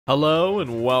Hello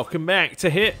and welcome back to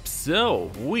H.I.P.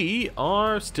 So, we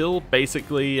are still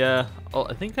basically, I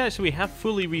think actually we have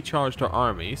fully recharged our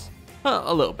armies.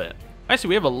 A little bit. Actually,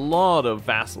 we have a lot of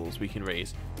vassals we can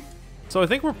raise. So I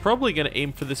think we're probably going to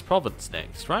aim for this province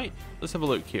next, right? Let's have a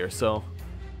look here. So,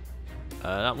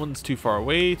 that one's too far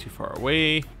away,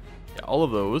 Yeah, all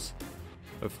of those.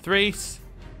 We have Thrace.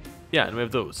 Yeah, and we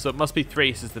have those. So it must be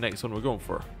Thrace is the next one we're going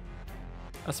for.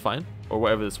 That's fine. Or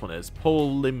whatever this one is.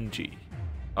 Polimgi.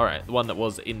 Alright, the one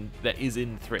that is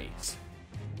in Thrace.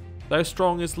 How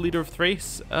strong is the leader of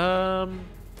Thrace?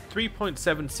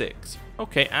 3.76.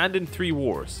 Okay, and in 3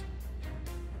 wars.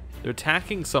 They're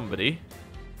attacking somebody.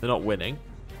 They're not winning.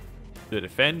 They're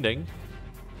defending.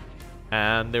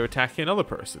 And they're attacking another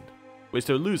person, which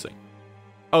they're losing.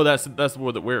 Oh, that's the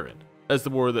war that we're in. That's the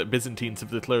war that Byzantines have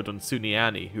declared on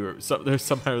Suniani, who are they're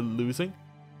somehow losing.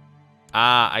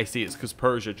 Ah, I see. It's because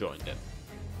Persia joined in.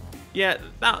 Yeah,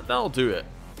 that'll do it.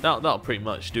 That'll pretty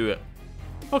much do it.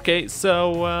 Okay,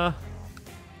 so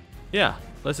yeah,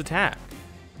 let's attack.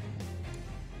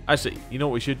 Actually, you know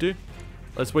what we should do?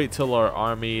 Let's wait till our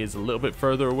army is a little bit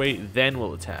further away, then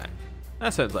we'll attack.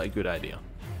 That sounds like a good idea.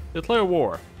 Declare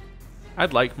war.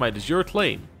 I'd like my de jure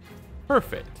claim.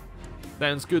 Perfect.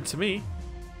 Sounds good to me.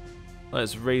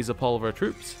 Let's raise up all of our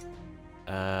troops.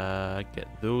 Get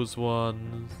those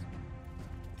ones.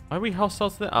 Are we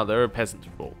hostile to that? Oh, they're a peasant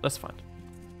revolt. That's fine.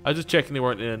 I was just checking they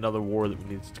weren't in another war that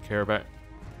we needed to care about.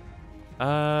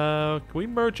 Can we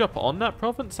merge up on that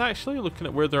province, actually? Looking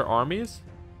at where their army is?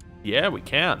 Yeah, we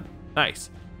can. Nice.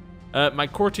 My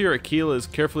courtier Akil has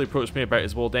carefully approached me about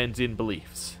his Waldensian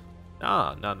beliefs.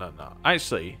 No.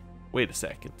 Actually, wait a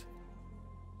second.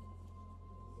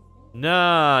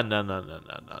 No.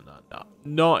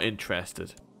 Not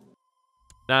interested.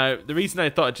 Now, the reason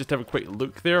I thought I'd just have a quick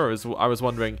look there is I was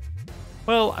wondering,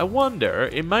 well, I wonder,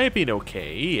 it might have been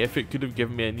okay if it could have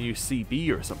given me a new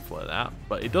CB or something like that,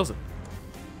 but it doesn't.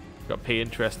 Got to pay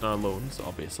interest on our loans,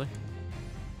 obviously.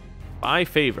 By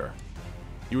favor.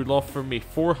 You would offer me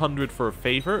 400 for a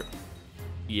favor?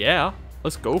 Yeah,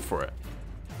 let's go for it.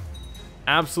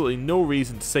 Absolutely no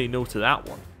reason to say no to that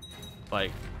one.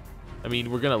 Like, I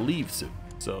mean, we're going to leave soon,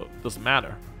 so it doesn't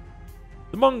matter.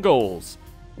 The Mongols.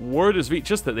 Word has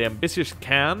reached us that the ambitious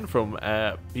Khan from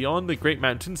beyond the Great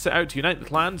Mountains set out to unite the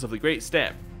clans of the Great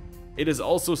Steppe. It is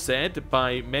also said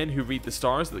by men who read the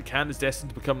stars that the Khan is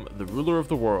destined to become the ruler of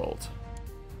the world.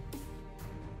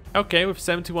 Okay, with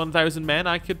 71,000 men,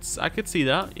 I could see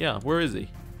that. Yeah, where is he?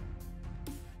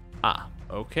 Ah,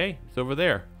 okay, it's over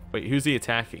there. Wait, who's he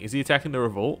attacking? Is he attacking the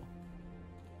revolt?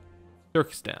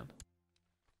 Turkestan.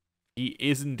 He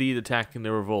is indeed attacking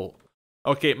the revolt.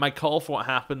 Okay, my call for what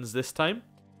happens this time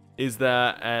is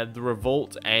that the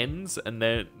revolt ends, and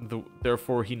then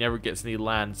therefore he never gets any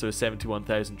land, so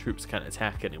 71,000 troops can't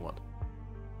attack anyone.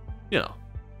 You know,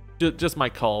 just my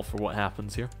call for what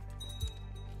happens here.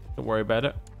 Don't worry about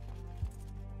it.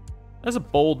 That's a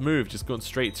bold move, just going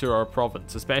straight to our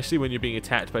province, especially when you're being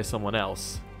attacked by someone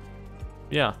else.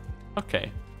 Yeah,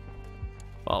 okay.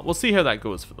 Well, we'll see how that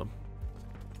goes for them.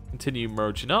 Continue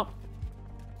merging up.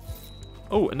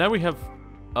 Oh, and now we have...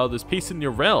 Oh, there's peace in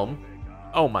your realm.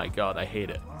 Oh my god, I hate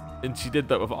it. And she did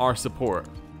that with our support.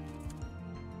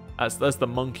 That's the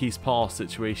monkey's paw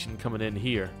situation coming in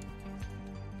here.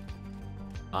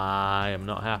 I am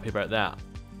not happy about that.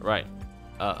 Right.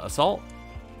 Assault?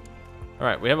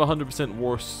 Alright, we have 100%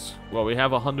 war... Well, we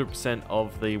have 100%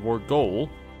 of the war goal.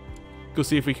 Go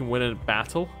see if we can win a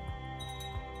battle.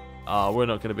 We're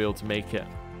not going to be able to make it.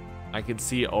 I can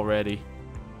see it already.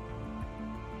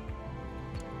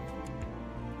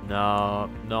 No,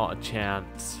 not a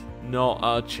chance. Not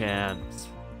a chance.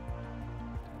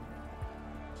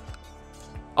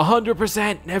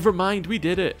 100%! Never mind, we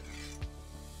did it.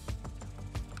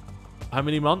 How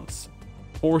many months?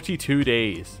 42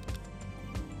 days.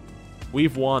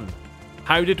 We've won.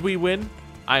 How did we win?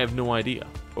 I have no idea.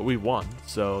 But we won.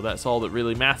 So that's all that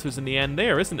really matters in the end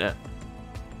there, isn't it?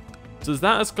 So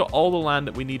that has got all the land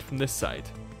that we need from this side.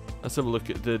 Let's have a look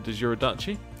at the de jure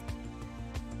duchy.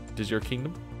 De jure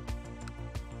kingdom.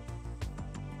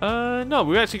 No,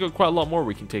 we've actually got quite a lot more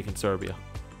we can take in Serbia.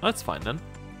 That's fine then.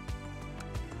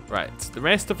 Right, the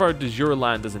rest of our de jure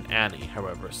land is in Annie,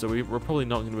 however, so we're probably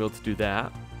not going to be able to do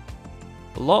that.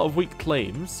 A lot of weak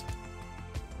claims.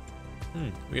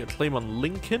 We got a claim on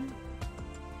Lincoln.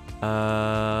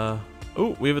 Oh,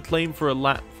 we have a claim for a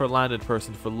landed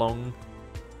person for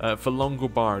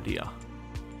Longobardia.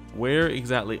 Where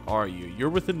exactly are you? You're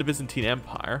within the Byzantine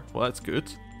Empire. Well, that's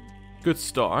good. Good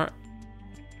start.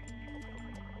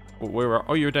 Where are...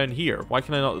 Oh, you're down here. Why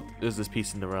can I not... There's this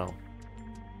piece in the realm.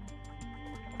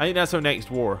 I think that's our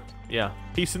next war. Yeah.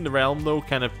 Peace in the realm, though,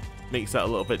 kind of makes that a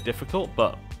little bit difficult,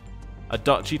 but a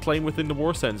duchy claim within the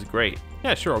war sounds great.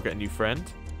 Yeah, sure, I'll get a new friend.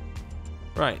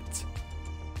 Right.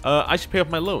 I should pay off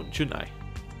my loan, shouldn't I?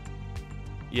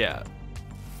 Yeah.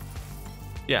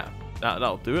 Yeah,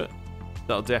 that'll do it.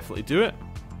 That'll definitely do it.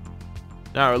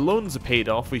 Now our loans are paid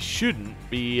off. We shouldn't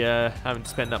be having to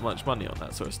spend that much money on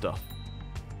that sort of stuff.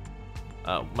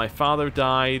 My father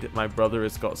died. My brother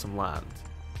has got some land.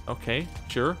 Okay,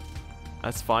 sure.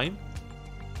 That's fine.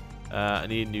 I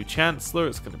need a new chancellor.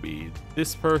 It's going to be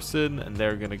this person. And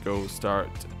they're going to go start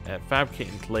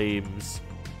fabricating claims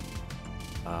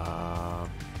on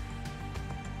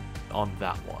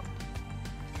that one.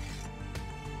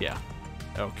 Yeah.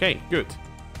 Okay, good.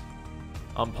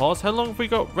 Pause. How long have we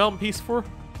got Realm Peace for?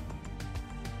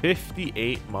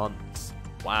 58 months.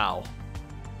 Wow.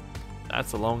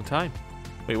 That's a long time.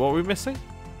 Wait, what were we missing?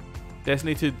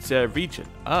 Designated region.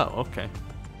 Oh, okay.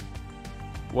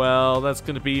 Well, that's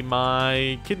going to be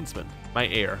my kinsman, my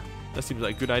heir. That seems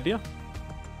like a good idea.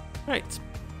 Right.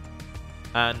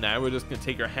 And now we're just going to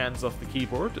take our hands off the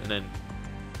keyboard and then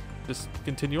just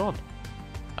continue on.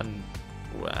 And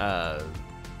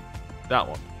that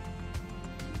one.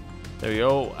 There we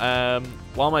go.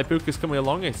 While my book is coming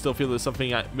along, I still feel there's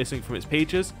something missing from its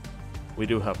pages. We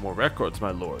do have more records,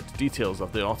 my lord. Details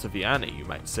of the Ottaviani, you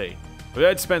might say. But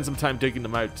I'd spend some time digging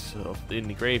them out in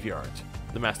the graveyard.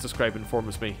 The master scribe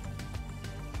informs me.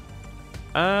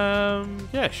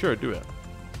 Yeah, sure, do it.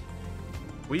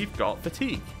 We've got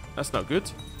fatigue. That's not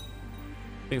good.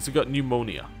 Thinks we got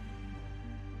pneumonia.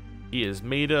 He has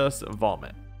made us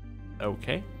vomit.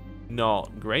 Okay.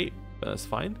 Not great, but that's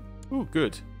fine. Ooh,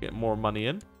 good. Get more money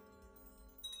in.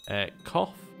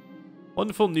 Cough.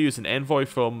 Wonderful news. An envoy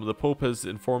from the Pope has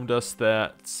informed us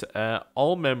that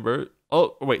all members...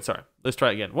 Oh, wait, sorry. Let's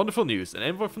try it again. Wonderful news. An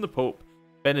envoy from the Pope,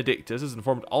 Benedictus, has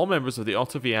informed all members of the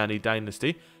Ottaviani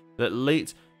dynasty that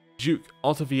late Duke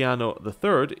Ottaviano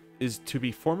III is to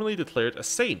be formally declared a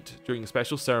saint during a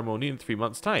special ceremony in 3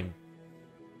 months' time.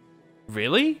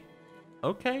 Really?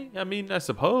 Okay, I mean, I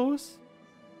suppose.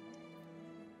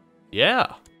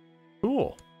 Yeah.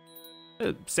 Cool.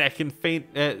 Second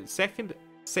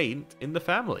saint in the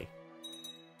family.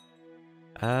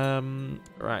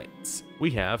 Right.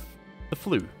 We have the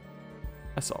flu.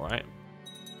 That's alright.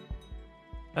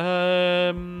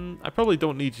 I probably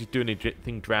don't need you to do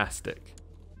anything drastic.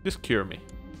 Just cure me.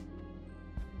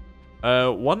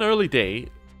 One early day,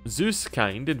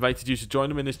 Zeus-kind invited you to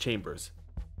join him in his chambers.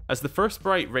 As the first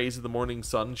bright rays of the morning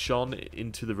sun shone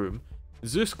into the room,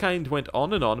 Zeus-kind went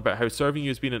on and on about how serving you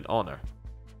has been an honor.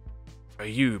 Are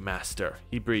you, master?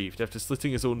 He breathed after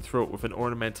slitting his own throat with an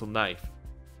ornamental knife.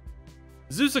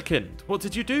 Zeus-kind, what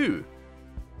did you do?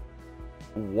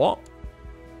 What?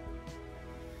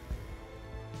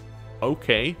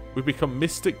 Okay, we've become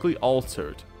mystically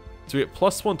altered. So we get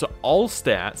 +1 to all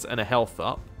stats and a health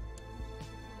up.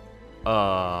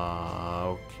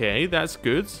 Okay, that's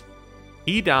good.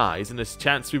 He dies and there's a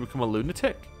chance we become a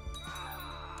lunatic.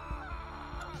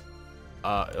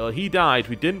 He died,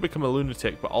 we didn't become a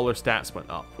lunatic, but all our stats went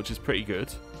up, which is pretty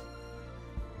good.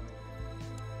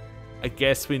 I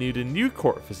guess we need a new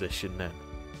court physician then.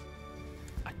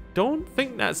 I don't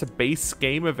think that's a base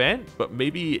game event, but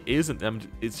maybe it isn't.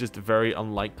 It's just very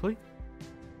unlikely.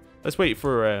 Let's wait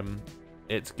for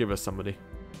it to give us somebody.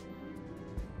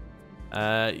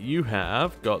 You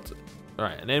have got...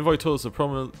 Alright, an envoy told us a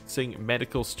promising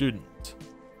medical student.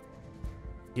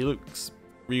 He looks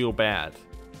real bad.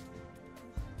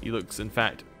 He looks, in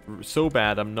fact, so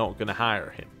bad I'm not going to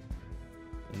hire him.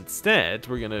 Instead,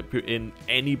 we're going to put in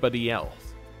anybody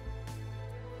else.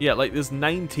 Yeah, like there's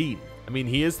 19. I mean,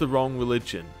 he is the wrong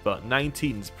religion, but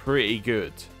 19's pretty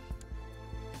good.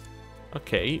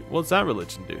 Okay, what's that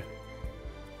religion do?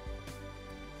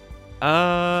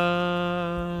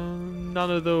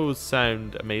 None of those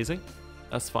sound amazing.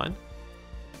 That's fine.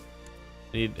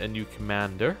 Need a new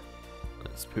commander.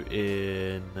 Let's put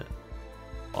in...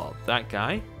 Oh, that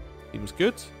guy. Seems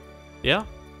good. Yeah.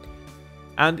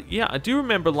 And yeah, I do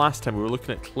remember last time we were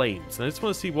looking at claims, and I just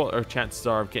want to see what our chances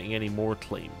are of getting any more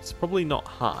claims. Probably not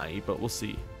high, but we'll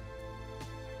see.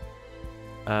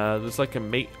 There's like a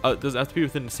does it have to be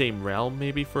within the same realm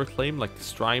maybe for a claim, like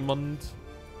Strymond?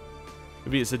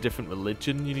 Maybe it's a different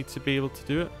religion you need to be able to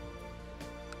do it.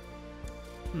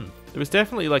 There was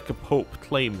definitely like a Pope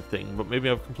claim thing, but maybe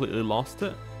I've completely lost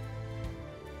it.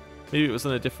 Maybe it was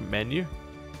on a different menu.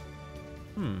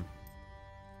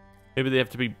 Maybe they have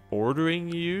to be bordering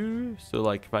you. So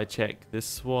like if I check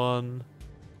this one.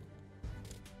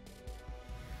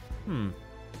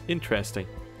 Interesting.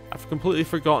 I've completely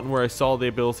forgotten where I saw the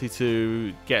ability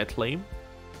to get a claim.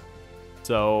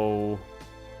 So,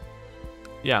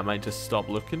 yeah, I might just stop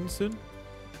looking soon.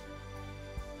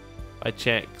 I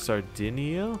check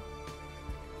Sardinia.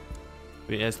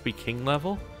 Wait, it has to be king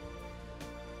level?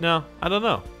 No, I don't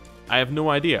know. I have no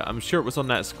idea. I'm sure it was on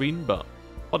that screen, but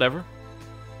whatever.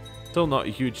 Still not a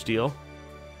huge deal.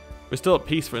 We're still at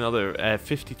peace for another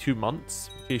 52 months,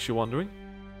 in case you're wondering.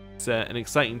 It's an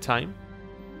exciting time.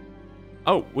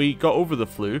 Oh, we got over the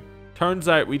flu. Turns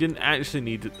out we didn't actually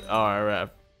need our,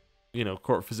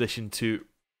 court physician to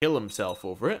kill himself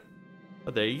over it.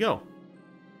 But there you go.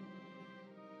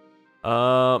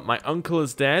 My uncle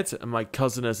is dead, and my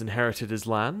cousin has inherited his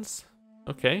lands.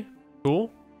 Okay,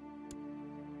 cool.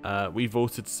 We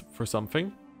voted for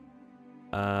something.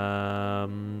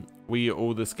 We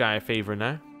owe this guy a favor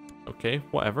now. Okay,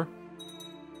 whatever.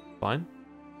 Fine.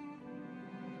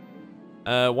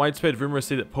 Widespread rumors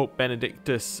say that Pope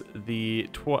Benedictus the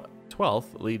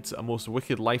 12th leads a most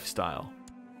wicked lifestyle.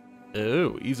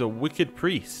 Oh, he's a wicked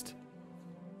priest.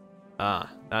 Ah,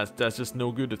 that's just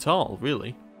no good at all,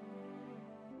 really.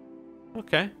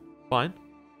 Okay, fine.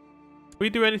 Can we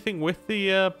do anything with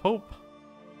the Pope?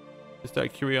 Just out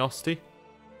of curiosity.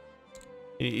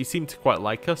 He seemed to quite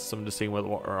like us, so I'm just seeing what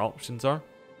our options are.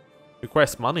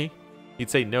 Request money. He'd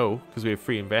say no, because we have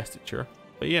free investiture.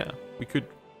 But yeah, we could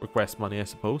request money, I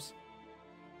suppose.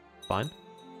 Fine.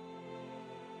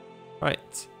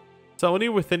 Right. So only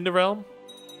within the realm?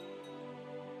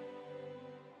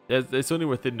 It's only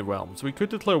within the realm, so we could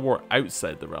declare war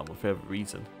outside the realm if we have a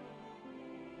reason.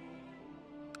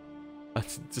 I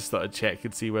just thought I'd check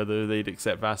and see whether they'd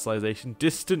accept vassalization.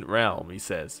 Distant realm, he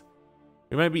says.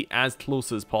 We might be as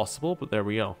close as possible, but there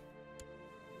we go.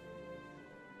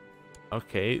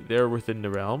 Okay, they're within the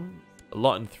realm. A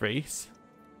lot in Thrace.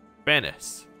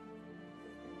 Venice.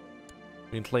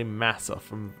 We can claim Massa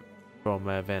from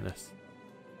Venice.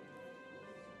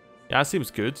 Yeah, that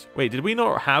seems good. Wait, did we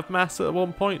not have Massa at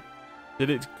one point?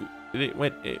 It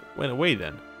went away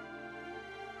then?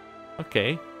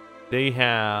 Okay. They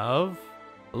have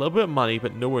a little bit of money,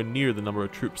 but nowhere near the number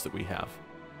of troops that we have.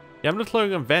 Yeah, I'm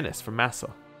declaring on Venice for Massa.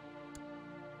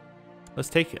 Let's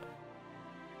take it.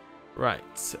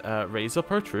 Right, raise up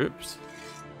our troops.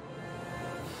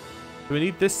 Do we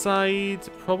need this side?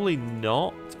 Probably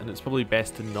not, and it's probably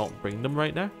best to not bring them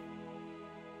right now.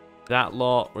 That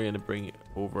lot, we're going to bring it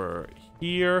over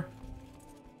here.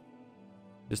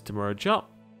 Just to merge up.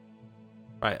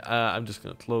 Right, I'm just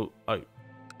going to close...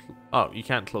 Oh, you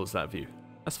can't close that view.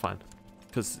 That's fine.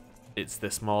 Because it's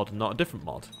this mod and not a different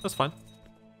mod. That's fine.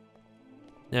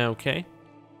 Okay.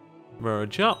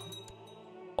 Merge up.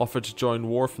 Offer to join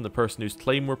war from the person whose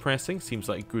claim we're pressing. Seems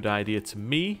like a good idea to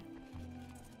me.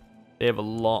 They have a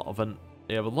lot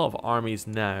of armies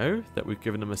now that we've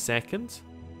given them a second.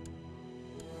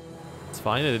 It's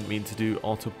fine. I didn't mean to do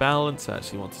auto balance. I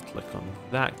actually wanted to click on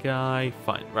that guy.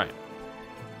 Fine. Right.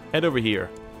 Head over here.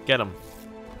 Get him.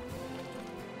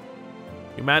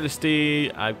 Your Majesty,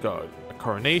 I've got a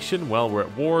coronation. Well, we're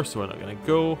at war, so we're not going to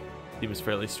go. Seems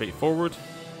fairly straightforward.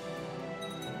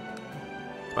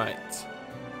 Right.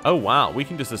 Oh, wow. We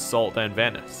can just assault down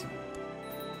Venice.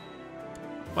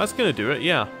 Well, that's going to do it,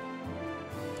 yeah.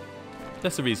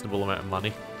 That's a reasonable amount of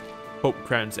money. Pope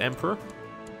crowns Emperor.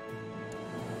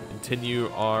 Continue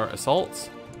our assaults.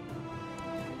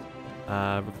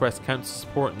 Request council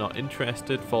support, not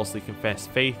interested. Falsely confess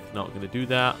faith, not going to do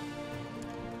that.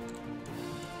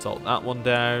 Assault that one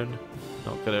down.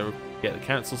 Not going to get the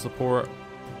council support.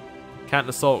 Can't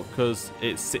assault because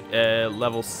it's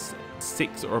level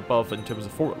 6 or above in terms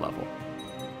of fort level.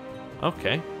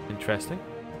 Okay, interesting.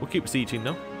 We'll keep sieging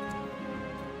though.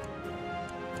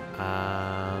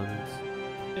 And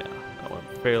yeah, that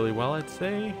went fairly well, I'd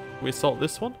say. We assault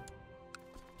this one.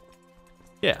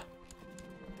 Yeah.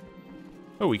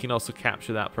 Oh, we can also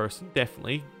capture that person.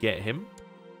 Definitely get him.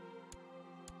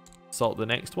 Assault the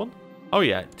next one. Oh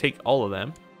yeah, take all of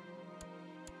them.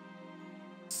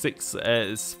 6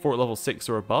 is fort level 6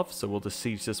 or above, so we'll just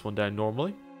siege this one down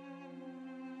normally.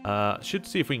 Should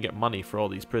see if we can get money for all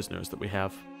these prisoners that we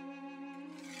have.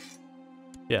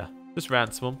 Yeah, just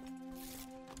ransom them.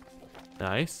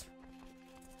 Nice.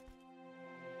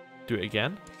 Do it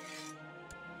again.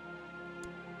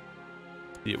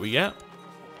 See what we get.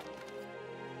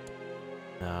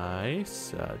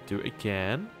 Nice. Do it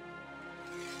again.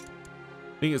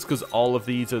 I think it's because all of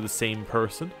these are the same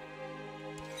person.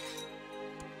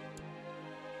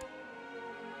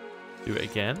 Do it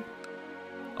again.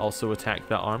 Also attack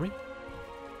that army.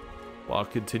 While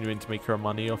continuing to make our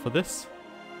money off of this.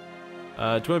 Do you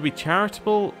want to be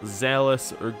charitable,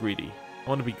 zealous, or greedy? I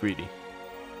want to be greedy.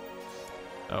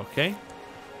 Okay.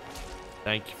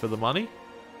 Thank you for the money.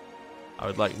 I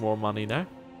would like more money now.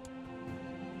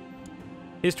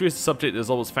 History is a subject that has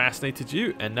always fascinated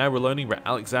you, and now we're learning about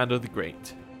Alexander the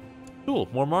Great. Cool,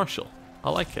 more martial.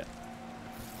 I like it.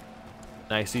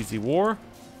 Nice easy war.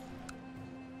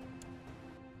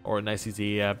 Or a nice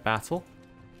easy battle.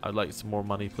 I'd like some more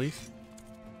money, please.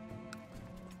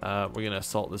 We're going to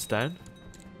assault this down.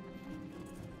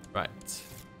 Right.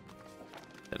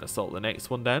 Then assault the next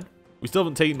one down. We still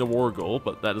haven't taken the war goal,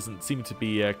 but that doesn't seem to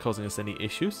be causing us any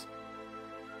issues.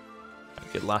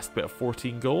 Get last bit of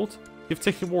 14 gold. Give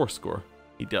Tick a war score.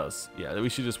 He does. Yeah, we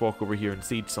should just walk over here and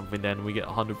siege something then and we get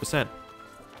 100%.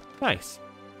 Nice.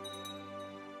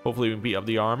 Hopefully we can beat up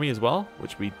the army as well,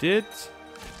 which we did.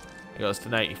 It got us to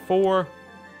 94.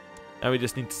 Now we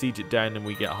just need to siege it down and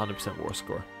we get 100% war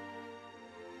score.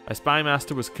 A spy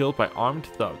master was killed by armed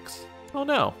thugs. Oh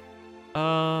no.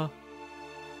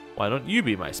 Why don't you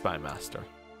be my spy master?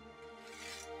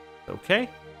 Okay.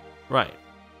 Right.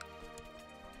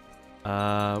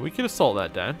 We could assault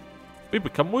that down. We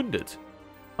become wounded.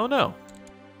 Oh no.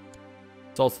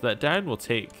 Assault that down. We'll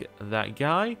take that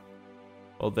guy.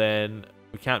 Well then,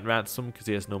 we can't ransom because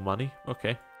he has no money.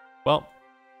 Okay. Well,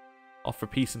 offer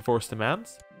peace and force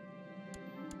demands.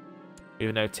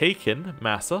 We've now taken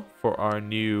Massa for our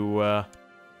new...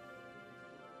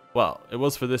 well, it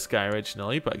was for this guy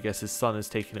originally, but I guess his son is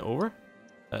taking it over.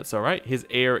 That's alright. His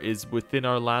heir is within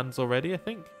our lands already, I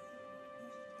think.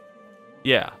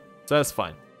 Yeah, so that's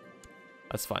fine.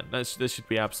 That's fine. This should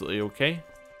be absolutely okay.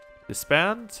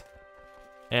 Disband.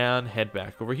 And head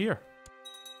back over here.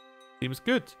 Seems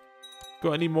good.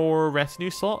 Got any more retinue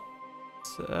slots?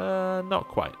 Not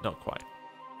quite, not quite.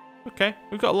 Okay,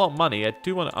 we've got a lot of money. I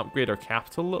do want to upgrade our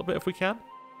capital a little bit if we can.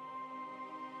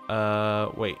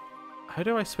 Wait. How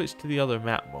do I switch to the other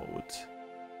map mode?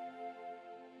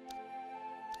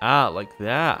 Ah, like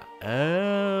that.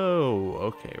 Oh,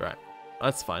 okay, right.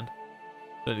 That's fine.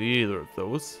 Don't need either of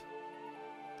those.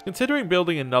 Considering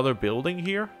building another building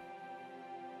here.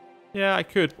 Yeah, I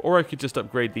could. Or I could just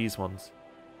upgrade these ones.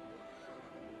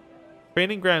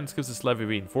 Training grounds gives us levy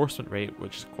reinforcement rate,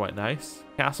 which is quite nice.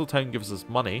 Castletown gives us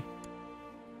money.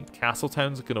 I think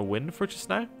Castletown's going to win for just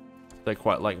now. They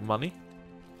quite like money.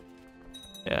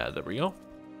 Yeah, there we go.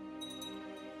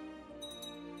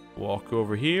 Walk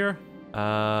over here.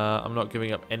 I'm not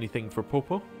giving up anything for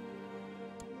Popo.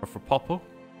 Or for Popo.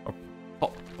 Or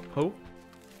Popo.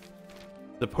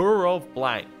 The Poor of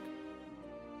Blank.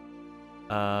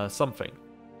 Something.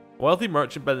 A wealthy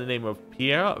merchant by the name of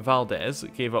Pierre Valdez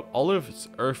gave up all of his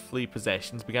earthly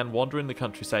possessions, began wandering the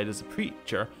countryside as a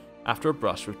preacher after a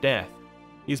brush with death.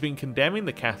 He's been condemning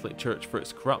the Catholic Church for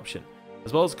its corruption,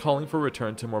 as well as calling for a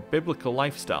return to a more biblical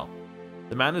lifestyle.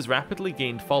 The man has rapidly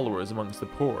gained followers amongst the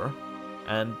poor,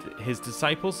 and his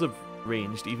disciples have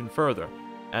ranged even further,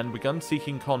 and begun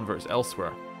seeking converts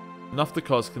elsewhere, enough to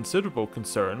cause considerable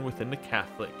concern within the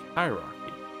Catholic hierarchy.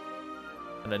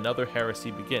 And another heresy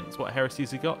begins. What heresy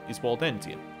has he got? He's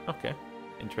Waldensian. Okay,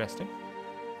 interesting.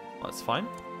 That's fine.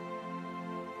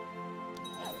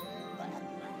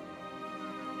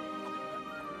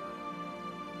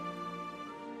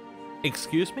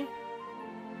 Excuse me?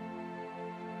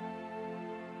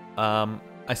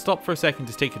 I stopped for a second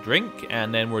to take a drink,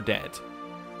 and then we're dead.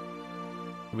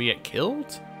 Did we get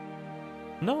killed?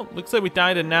 No, looks like we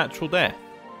died a natural death.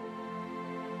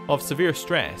 Of severe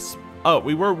stress. Oh,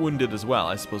 we were wounded as well,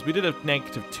 I suppose. We did have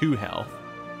 -2 health.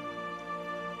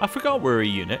 I forgot we're a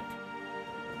eunuch.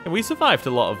 And we survived a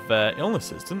lot of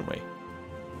illnesses, didn't we?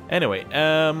 Anyway,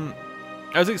 I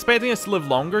was expecting us to live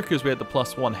longer because we had the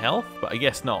 +1 health, but I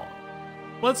guess not.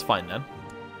 Well, that's fine then.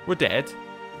 We're dead.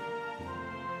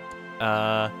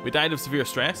 We died of severe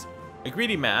stress. A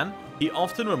greedy man, he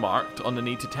often remarked on the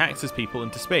need to tax his people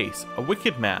into space. A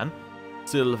wicked man,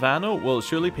 Silvano will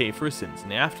surely pay for his sins in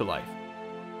the afterlife.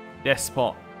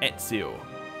 Despot Ezio.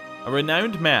 A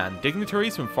renowned man,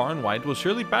 dignitaries from far and wide will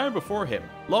surely bow before him.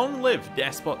 Long live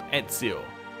Despot Ezio.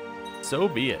 So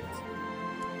be it.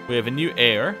 We have a new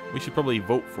heir. We should probably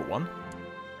vote for one.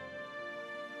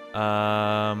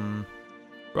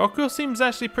 Rocco seems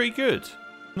actually pretty good.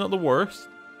 Not the worst.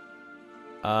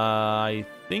 I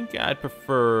think I'd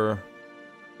prefer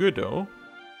Guido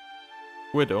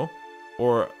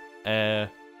or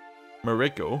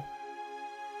Marigo.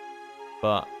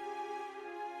 But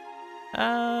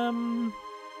well,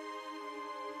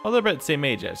 they're about the same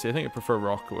age actually. I think I prefer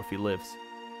Rocco if he lives.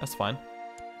 That's fine.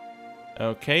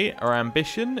 Okay, our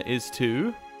ambition is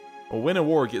to win a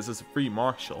war gets us a free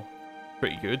marshal.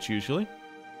 Pretty good usually.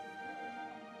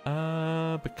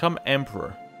 Become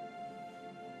emperor.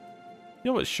 You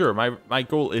know what, sure, my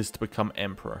goal is to become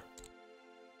emperor.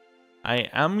 I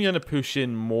am going to push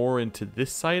in more into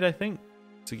this side, I think,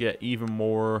 to get even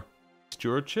more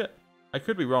stewardship. I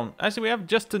could be wrong. Actually, we have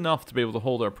just enough to be able to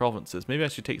hold our provinces. Maybe I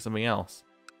should take something else.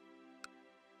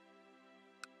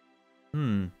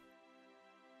 I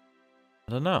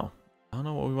don't know. I don't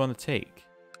know what we want to take.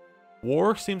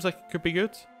 War seems like it could be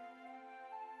good.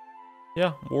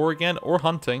 Yeah, war again. Or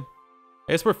hunting.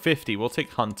 I guess we're 50. We'll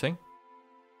take hunting.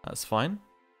 That's fine.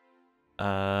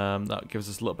 That gives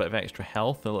us a little bit of extra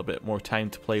health. A little bit more time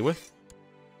to play with.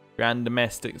 Grand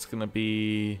Domestic is going to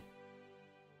be...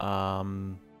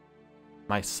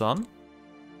 my son.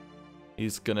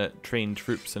 He's going to train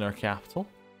troops in our capital.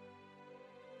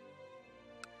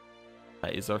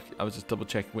 That is our... I was just double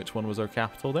checking which one was our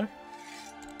capital there.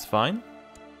 It's fine.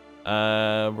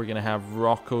 We're going to have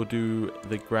Rocco do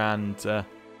the Grand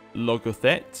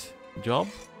Logothet job.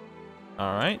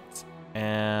 Alright.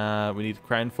 We need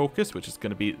Crown Focus, which is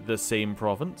going to be the same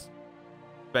province.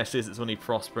 Especially as it's only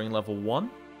prospering level 1.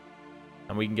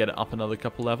 And we can get it up another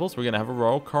couple levels. We're going to have a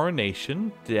Royal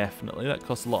Coronation. Definitely. That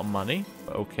costs a lot of money.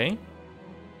 But okay.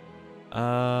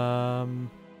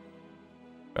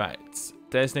 Right.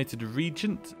 Designated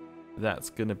Regent. That's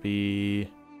going to be...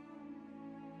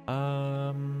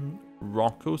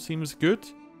 Rocco seems good.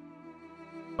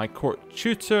 My Court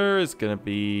Tutor is going to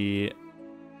be...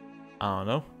 I don't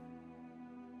know.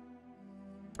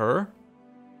 Her.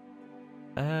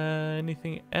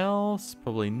 Anything else?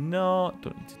 Probably not.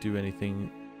 Don't need to do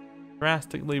anything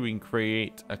drastically. We can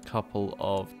create a couple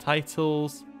of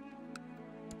titles.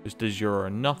 Just de jure or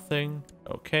nothing.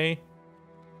 Okay.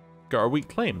 Got our weak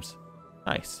claims.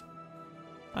 Nice.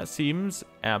 That seems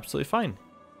absolutely fine.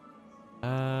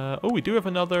 Oh, we do have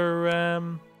another.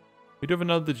 We do have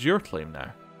another de jure claim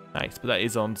now. Nice, but that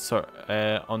is on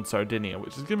Sardinia,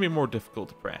 which is going to be more difficult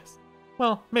to press.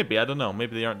 Well, maybe, I don't know.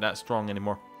 Maybe they aren't that strong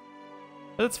anymore.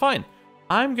 But that's fine.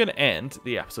 I'm going to end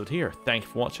the episode here. Thank you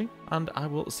for watching, and I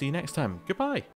will see you next time. Goodbye.